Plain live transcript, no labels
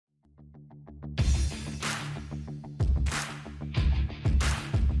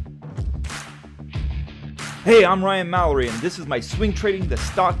Hey, I'm Ryan Mallory, and this is my Swing Trading the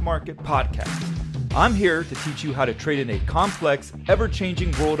Stock Market podcast. I'm here to teach you how to trade in a complex,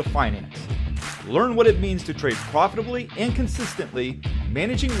 ever-changing world of finance. Learn what it means to trade profitably and consistently,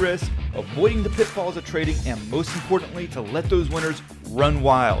 managing risk, avoiding the pitfalls of trading, and most importantly, to let those winners run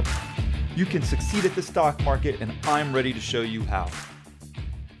wild. You can succeed at the stock market, and I'm ready to show you how.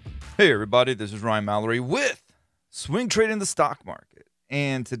 Hey everybody, this is Ryan Mallory with Swing Trading the Stock Market.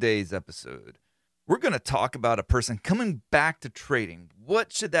 And today's episode, we're going to talk about a person coming back to trading.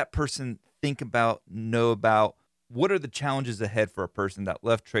 What should that person think about, know about? What are the challenges ahead for a person that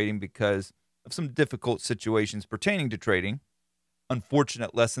left trading because of some difficult situations pertaining to trading,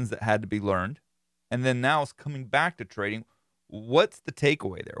 unfortunate lessons that had to be learned, and then now is coming back to trading? What's the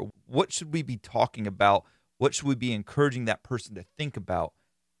takeaway there? What should we be talking about? What should we be encouraging that person to think about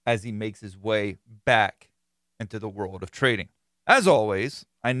as he makes his way back into the world of trading? As always,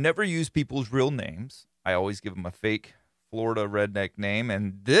 I never use people's real names. I always give them a fake Florida redneck name.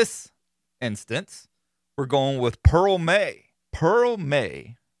 And this instance, we're going with Pearl May. Pearl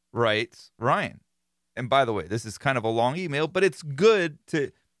May writes, Ryan. And by the way, this is kind of a long email, but it's good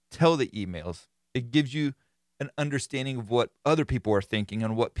to tell the emails. It gives you an understanding of what other people are thinking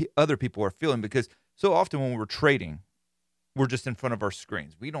and what other people are feeling. Because so often when we're trading, we're just in front of our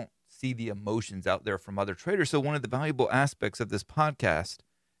screens. We don't see the emotions out there from other traders. So one of the valuable aspects of this podcast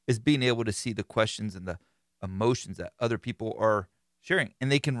is being able to see the questions and the emotions that other people are sharing.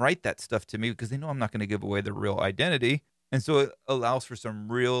 And they can write that stuff to me because they know I'm not going to give away their real identity. And so it allows for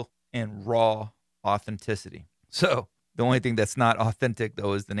some real and raw authenticity. So the only thing that's not authentic,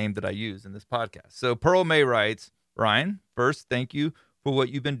 though, is the name that I use in this podcast. So Pearl May writes, Ryan, first, thank you for what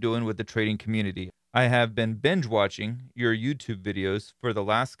you've been doing with the trading community. I have been binge watching your YouTube videos for the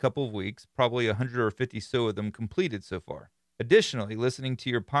last couple of weeks, probably 150 so of them completed so far. Additionally, listening to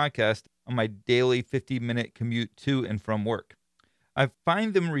your podcast on my daily 50-minute commute to and from work. I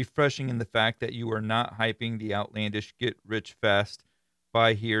find them refreshing in the fact that you are not hyping the outlandish get-rich-fast,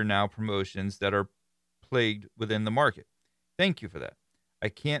 buy-here-now promotions that are plagued within the market. Thank you for that. I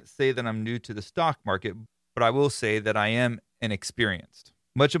can't say that I'm new to the stock market, but I will say that I am inexperienced.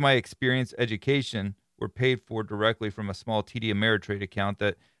 Much of my experience education were paid for directly from a small TD Ameritrade account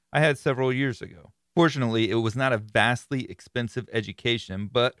that I had several years ago. Fortunately, it was not a vastly expensive education,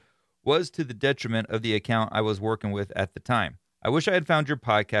 but was to the detriment of the account I was working with at the time. I wish I had found your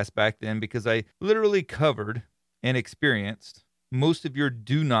podcast back then because I literally covered and experienced most of your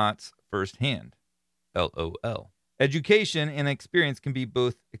do-nots firsthand. LOL. Education and experience can be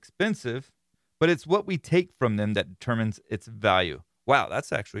both expensive, but it's what we take from them that determines its value. Wow,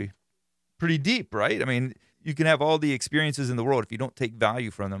 that's actually pretty deep, right? I mean, you can have all the experiences in the world. If you don't take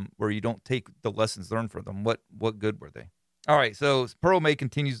value from them or you don't take the lessons learned from them, what good were they? All right, so Pearl May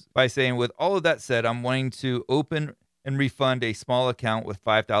continues by saying, with all of that said, I'm wanting to open and refund a small account with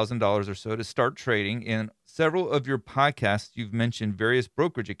 $5,000 or so to start trading. In several of your podcasts, you've mentioned various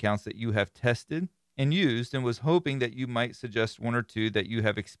brokerage accounts that you have tested and used, and was hoping that you might suggest one or two that you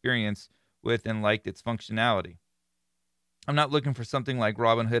have experience with and liked its functionality. I'm not looking for something like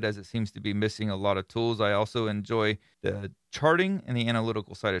Robinhood, as it seems to be missing a lot of tools. I also enjoy the charting and the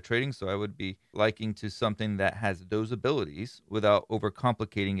analytical side of trading, so I would be liking to something that has those abilities without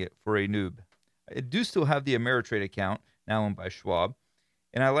overcomplicating it for a noob. I do still have the Ameritrade account, now owned by Schwab,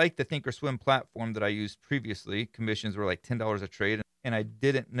 and I like the Thinkorswim platform that I used previously. Commissions were like $10 a trade, and I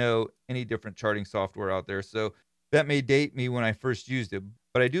didn't know any different charting software out there, so that may date me when I first used it.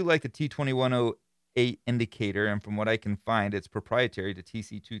 But I do like the T2108 indicator, and from what I can find, it's proprietary to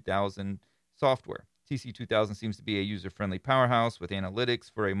TC2000 software. TC2000 seems to be a user-friendly powerhouse with analytics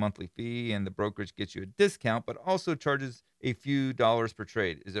for a monthly fee, and the brokerage gets you a discount, but also charges a few dollars per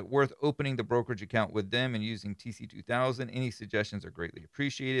trade. Is it worth opening the brokerage account with them and using TC2000? Any suggestions are greatly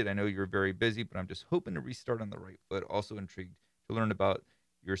appreciated. I know you're very busy, but I'm just hoping to restart on the right foot. Also intrigued to learn about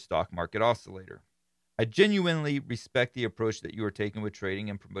your stock market oscillator. I genuinely respect the approach that you are taking with trading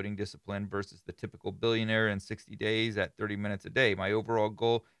and promoting discipline versus the typical billionaire in 60 days at 30 minutes a day. My overall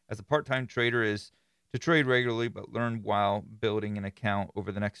goal as a part-time trader is to trade regularly, but learn while building an account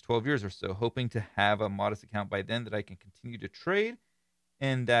over the next 12 years or so, hoping to have a modest account by then that I can continue to trade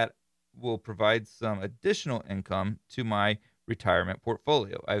and that will provide some additional income to my retirement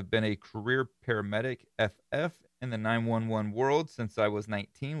portfolio. I've been a career paramedic FF in the 911 world since I was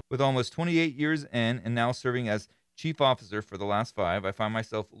 19, with almost 28 years in and now serving as chief officer for the last 5. I find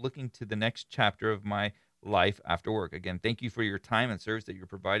myself looking to the next chapter of my life after work. Again, thank you for your time and service that you're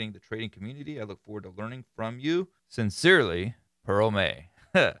providing the trading community. I look forward to learning from you. Sincerely, Pearl May.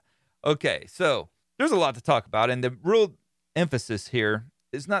 Okay, so there's a lot to talk about, and the real emphasis here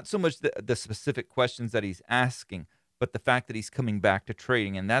it's not so much the specific questions that he's asking, but the fact that he's coming back to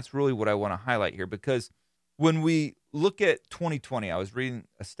trading. And that's really what I want to highlight here, because when we look at 2020, I was reading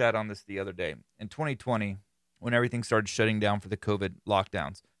a stat on this the other day. In 2020, when everything started shutting down for the COVID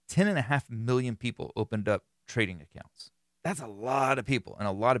lockdowns, 10.5 million people opened up trading accounts. That's a lot of people, and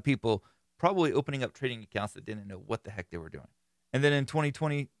a lot of people probably opening up trading accounts that didn't know what the heck they were doing. And then in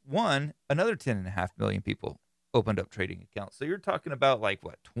 2021, another 10.5 million people opened up trading accounts. So you're talking about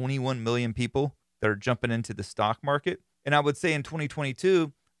 21 million people that are jumping into the stock market. And I would say in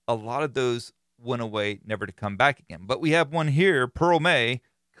 2022, a lot of those went away, never to come back again. But we have one here, Pearl May,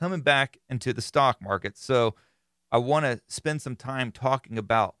 coming back into the stock market. So I want to spend some time talking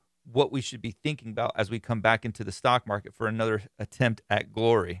about what we should be thinking about as we come back into the stock market for another attempt at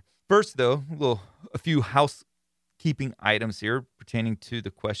glory. First, though, a few housekeeping items here pertaining to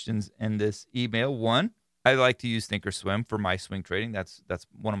the questions in this email. One, I like to use Thinkorswim for my swing trading. That's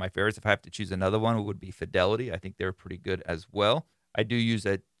one of my favorites. If I have to choose another one, it would be Fidelity. I think they're pretty good as well. I do use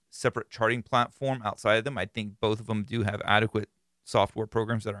a separate charting platform outside of them. I think both of them do have adequate software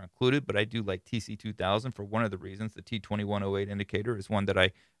programs that are included, but I do like TC2000 for one of the reasons. The T2108 indicator is one that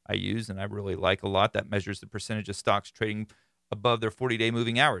I use and I really like a lot. That measures the percentage of stocks trading above their 40-day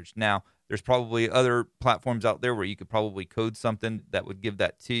moving average. Now, there's probably other platforms out there where you could probably code something that would give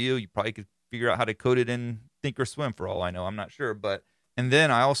that to you. You probably could figure out how to code it in Thinkorswim for all I know. I'm not sure. And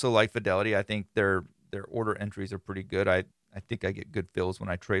then I also like Fidelity. I think their order entries are pretty good. I think I get good fills when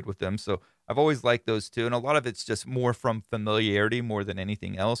I trade with them. So I've always liked those two. And a lot of it's just more from familiarity more than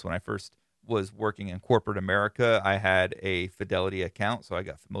anything else. When I first was working in corporate America, I had a Fidelity account, so I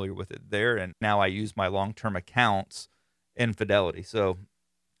got familiar with it there. And now I use my long-term accounts in Fidelity. So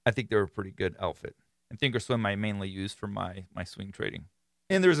I think they're a pretty good outfit. And Thinkorswim I mainly use for my swing trading.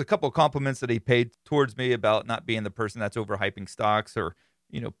 And there's a couple of compliments that he paid towards me about not being the person that's overhyping stocks or,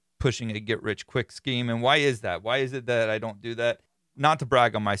 pushing a get-rich-quick scheme. And why is that? Why is it that I don't do that? Not to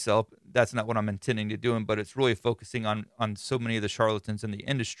brag on myself. That's not what I'm intending to do, but it's really focusing on so many of the charlatans in the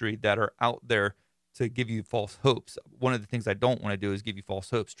industry that are out there to give you false hopes. One of the things I don't want to do is give you false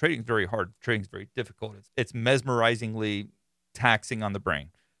hopes. Trading is very hard. Trading is very difficult. It's mesmerizingly taxing on the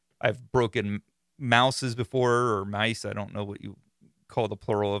brain. I've broken mouses before, or mice. I don't know what you call the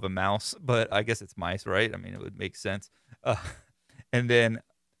plural of a mouse, but I guess it's mice, right? I mean, it would make sense. And then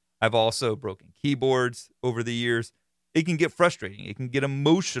I've also broken keyboards over the years. It can get frustrating. It can get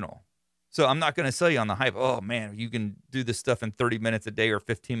emotional. So I'm not going to sell you on the hype. Oh, man, you can do this stuff in 30 minutes a day or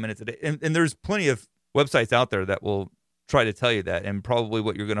 15 minutes a day. And there's plenty of websites out there that will try to tell you that. And probably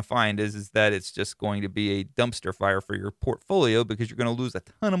what you're going to find is that it's just going to be a dumpster fire for your portfolio because you're going to lose a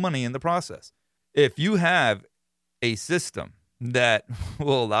ton of money in the process. If you have a system that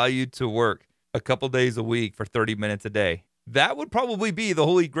will allow you to work a couple days a week for 30 minutes a day, that would probably be the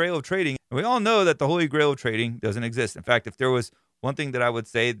holy grail of trading. And we all know that the holy grail of trading doesn't exist. In fact, if there was one thing that I would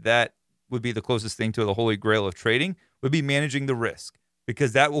say that would be the closest thing to the holy grail of trading, would be managing the risk,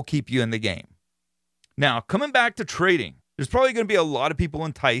 because that will keep you in the game. Now, coming back to trading, there's probably going to be a lot of people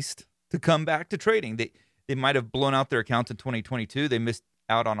enticed to come back to trading. They might have blown out their accounts in 2022. They missed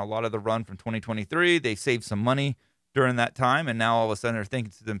out on a lot of the run from 2023. They saved some money during that time, and now all of a sudden they're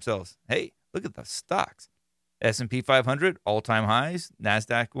thinking to themselves, hey, look at the stocks. S&P 500, all-time highs.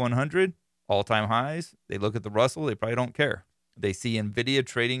 NASDAQ 100, all-time highs. They look at the Russell, they probably don't care. They see NVIDIA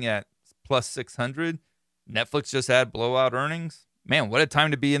trading at plus 600. Netflix just had blowout earnings. Man, what a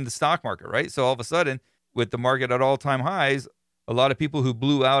time to be in the stock market, right? So all of a sudden, with the market at all-time highs, a lot of people who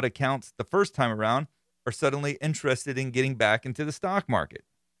blew out accounts the first time around are suddenly interested in getting back into the stock market.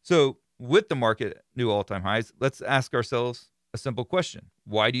 So with the market at new all-time highs, let's ask ourselves a simple question.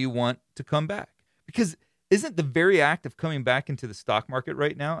 Why do you want to come back? Because isn't the very act of coming back into the stock market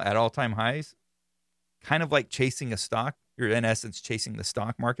right now at all-time highs kind of like chasing a stock? You're in essence chasing the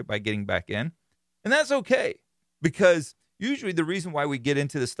stock market by getting back in. And that's okay, because usually the reason why we get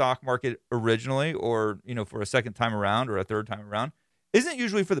into the stock market originally, or, for a second time around or a third time around, isn't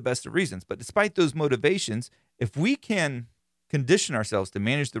usually for the best of reasons. But despite those motivations, if we can condition ourselves to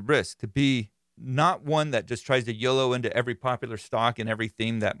manage the risk, to be not one that just tries to YOLO into every popular stock and every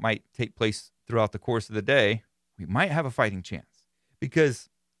theme that might take place throughout the course of the day, we might have a fighting chance. Because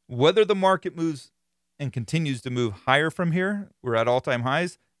whether the market moves and continues to move higher from here, we're at all-time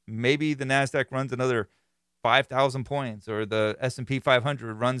highs, maybe the NASDAQ runs another 5,000 points, or the S&P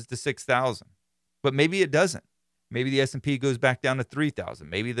 500 runs to 6,000. But maybe it doesn't. Maybe the S&P goes back down to 3,000.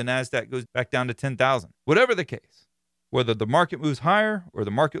 Maybe the NASDAQ goes back down to 10,000. Whatever the case, whether the market moves higher or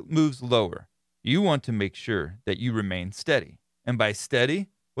the market moves lower, you want to make sure that you remain steady. And by steady,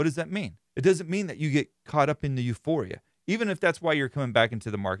 what does that mean? It doesn't mean that you get caught up in the euphoria. Even if that's why you're coming back into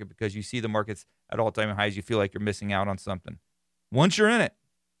the market because you see the market's at all-time highs, you feel like you're missing out on something. Once you're in it,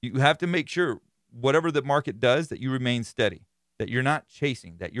 you have to make sure whatever the market does that you remain steady, that you're not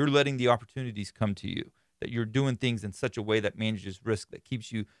chasing, that you're letting the opportunities come to you, that you're doing things in such a way that manages risk, that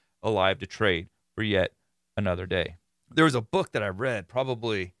keeps you alive to trade for yet another day. There was a book that I read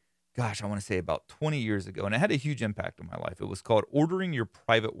probably, I want to say about 20 years ago, and it had a huge impact on my life. It was called Ordering Your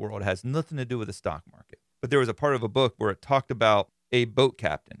Private World. It has nothing to do with the stock market. But there was a part of a book where it talked about a boat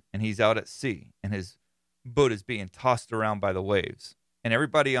captain, and he's out at sea, and his boat is being tossed around by the waves, and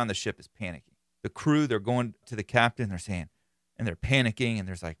everybody on the ship is panicking. The crew, they're going to the captain, they're saying, and they're panicking, and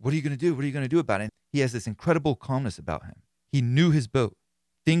there's like, what are you going to do? What are you going to do about it? And he has this incredible calmness about him. He knew his boat.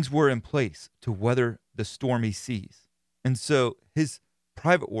 Things were in place to weather the stormy seas. And so his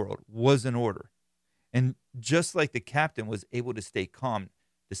private world was in order. And just like the captain was able to stay calm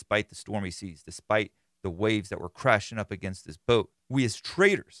despite the stormy seas, despite the waves that were crashing up against his boat, we as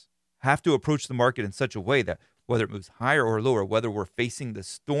traders have to approach the market in such a way that whether it moves higher or lower, whether we're facing the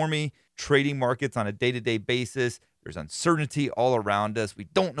stormy trading markets on a day-to-day basis, there's uncertainty all around us. We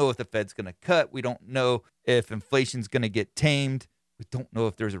don't know if the Fed's going to cut. We don't know if inflation's going to get tamed. We don't know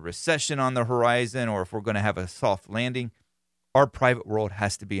if there's a recession on the horizon or if we're going to have a soft landing. Our private world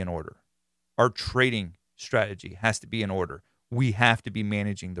has to be in order. Our trading strategy has to be in order. We have to be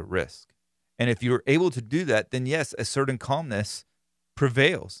managing the risk. And if you're able to do that, then yes, a certain calmness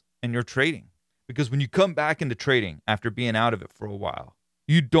prevails in your trading. Because when you come back into trading after being out of it for a while,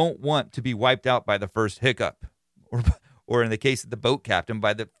 you don't want to be wiped out by the first hiccup or in the case of the boat captain,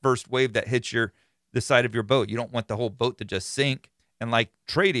 by the first wave that hits the side of your boat. You don't want the whole boat to just sink. And like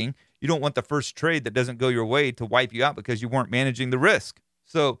trading, you don't want the first trade that doesn't go your way to wipe you out because you weren't managing the risk.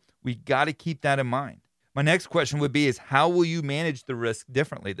 So we got to keep that in mind. My next question would be how will you manage the risk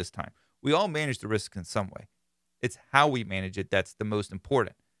differently this time? We all manage the risk in some way. It's how we manage it that's the most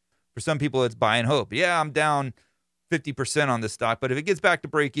important. For some people, it's buy and hope. Yeah, I'm down 50% on this stock, but if it gets back to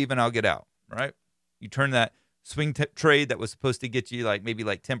break even, I'll get out, right? You turn that swing trade that was supposed to get you maybe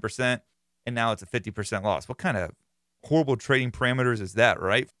 10%, and now it's a 50% loss. What kind of horrible trading parameters is that,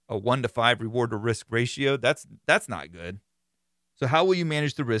 right? A 1-to-5 reward to risk ratio. That's not good. So how will you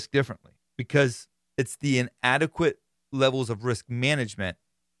manage the risk differently? Because it's the inadequate levels of risk management,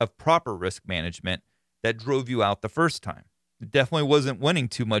 of proper risk management, that drove you out the first time. It definitely wasn't winning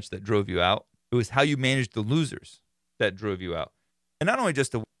too much that drove you out. It was how you managed the losers that drove you out. And not only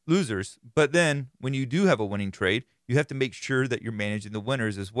just the losers, but then when you do have a winning trade, you have to make sure that you're managing the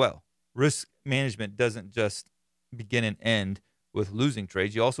winners as well. Risk management doesn't just begin and end with losing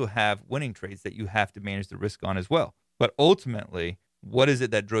trades. You also have winning trades that you have to manage the risk on as well. But ultimately, what is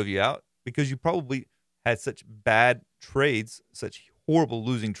it that drove you out? Because you probably had such bad trades, such horrible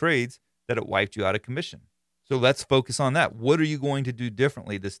losing trades, that it wiped you out of commission. So let's focus on that. What are you going to do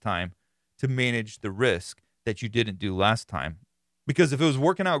differently this time to manage the risk that you didn't do last time? Because if it was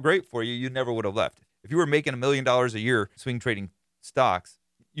working out great for you, you never would have left. If you were making $1 million a year swing trading stocks,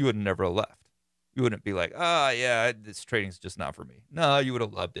 you would never have left. You wouldn't be like, yeah, this trading's just not for me. No, you would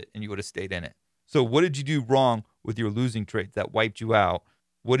have loved it and you would have stayed in it. So what did you do wrong with your losing trades that wiped you out?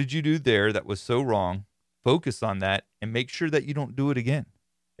 What did you do there that was so wrong? Focus on that and make sure that you don't do it again.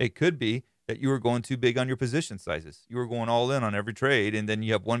 It could be that you were going too big on your position sizes. You were going all in on every trade, and then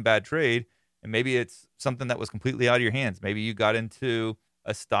you have one bad trade, and maybe it's something that was completely out of your hands. Maybe you got into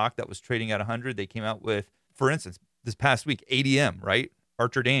a stock that was trading at 100. They came out with, for instance, this past week, ADM, right?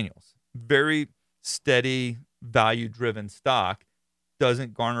 Archer Daniels. Very steady, value-driven stock.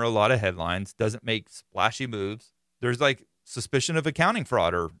 Doesn't garner a lot of headlines. Doesn't make splashy moves. There's suspicion of accounting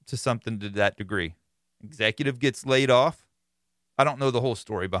fraud or to something to that degree. Executive gets laid off. I don't know the whole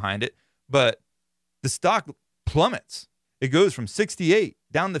story behind it, but the stock plummets. It goes from 68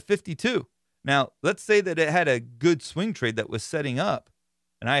 down to 52. Now, let's say that it had a good swing trade that was setting up,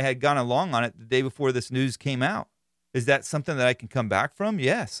 and I had gone along on it the day before this news came out. Is that something that I can come back from?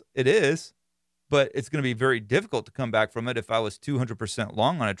 Yes, it is. But it's going to be very difficult to come back from it if I was 200%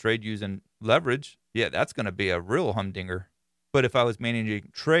 long on a trade using leverage. Yeah, that's going to be a real humdinger. But if I was managing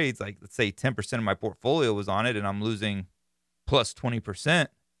trades, let's say 10% of my portfolio was on it and I'm losing plus 20%,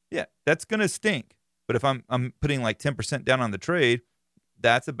 yeah, that's going to stink. But if I'm putting 10% down on the trade,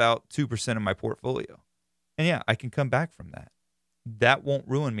 that's about 2% of my portfolio. And yeah, I can come back from that. That won't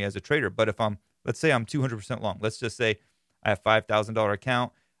ruin me as a trader. But if let's say I'm 200% long. Let's just say I have $5,000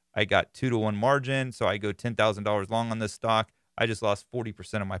 account. I got 2-to-1 margin. So I go $10,000 long on this stock. I just lost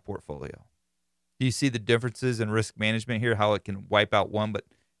 40% of my portfolio. Do you see the differences in risk management here, how it can wipe out one, but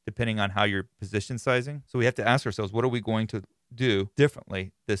depending on how you're position sizing? So we have to ask ourselves, what are we going to do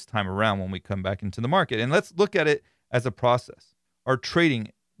differently this time around when we come back into the market? And let's look at it as a process. Our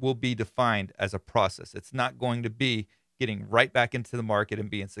trading will be defined as a process. It's not going to be getting right back into the market and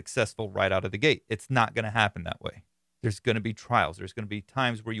being successful right out of the gate. It's not going to happen that way. There's going to be trials. There's going to be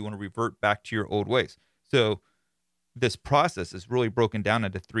times where you want to revert back to your old ways. So this process is really broken down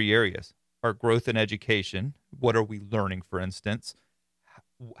into 3 areas. Our growth and education. What are we learning, for instance?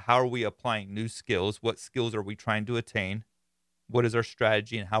 How are we applying new skills? What skills are we trying to attain? What is our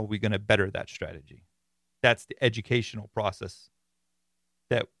strategy, and how are we going to better that strategy? That's the educational process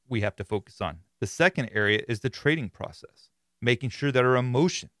that we have to focus on. The second area is the trading process, making sure that our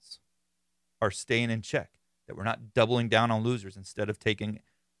emotions are staying in check, that we're not doubling down on losers instead of taking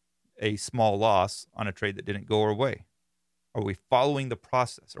a small loss on a trade that didn't go our way. Are we following the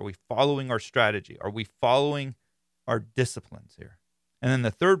process? Are we following our strategy? Are we following our disciplines here? And then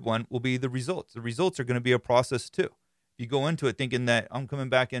the third one will be the results. The results are going to be a process too. If you go into it thinking that I'm coming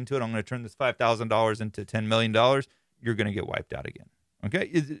back into it, I'm going to turn this $5,000 into $10 million, you're going to get wiped out again. Okay?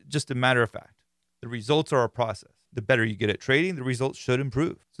 It's just a matter of fact. The results are a process. The better you get at trading, the results should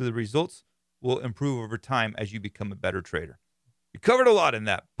improve. So the results will improve over time as you become a better trader. We covered a lot in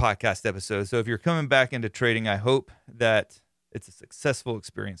that podcast episode. So if you're coming back into trading, I hope that it's a successful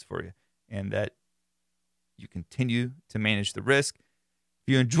experience for you and that you continue to manage the risk.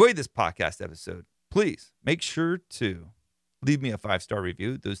 If you enjoyed this podcast episode, please make sure to leave me a 5-star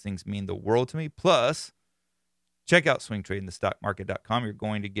review. Those things mean the world to me. Plus, check out swingtradingthestockmarket.com. You're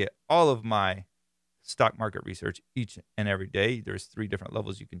going to get all of my stock market research each and every day. There's 3 different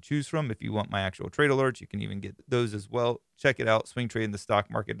levels you can choose from. If you want my actual trade alerts, you can even get those as well. Check it out,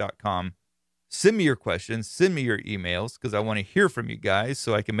 swingtradingthestockmarket.com. Send me your questions, send me your emails, because I want to hear from you guys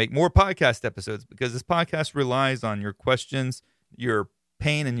so I can make more podcast episodes, because this podcast relies on your questions, your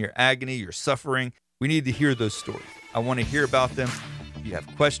pain and your agony, your suffering. We need to hear those stories. I want to hear about them. If you have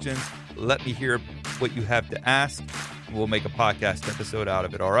questions, let me hear what you have to ask. We'll make a podcast episode out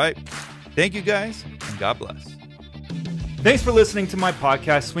of it, all right? Thank you guys, and God bless. Thanks for listening to my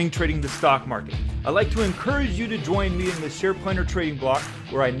podcast, Swing Trading the Stock Market. I'd like to encourage you to join me in the Share Planner Trading Block,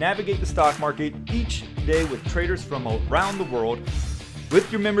 where I navigate the stock market each day with traders from around the world.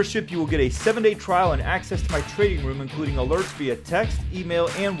 With your membership, you will get a 7-day trial and access to my trading room, including alerts via text, email,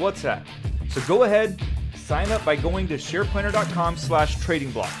 and WhatsApp. So go ahead, sign up by going to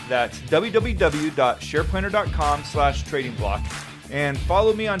shareplanner.com/trading block. That's www.shareplanner.com/trading block. And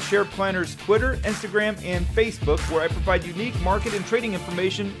follow me on Share Planner's Twitter, Instagram, and Facebook, where I provide unique market and trading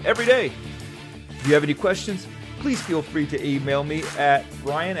information every day. If you have any questions, please feel free to email me at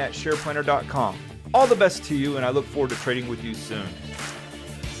brian@shareplanner.com. All the best to you, and I look forward to trading with you soon.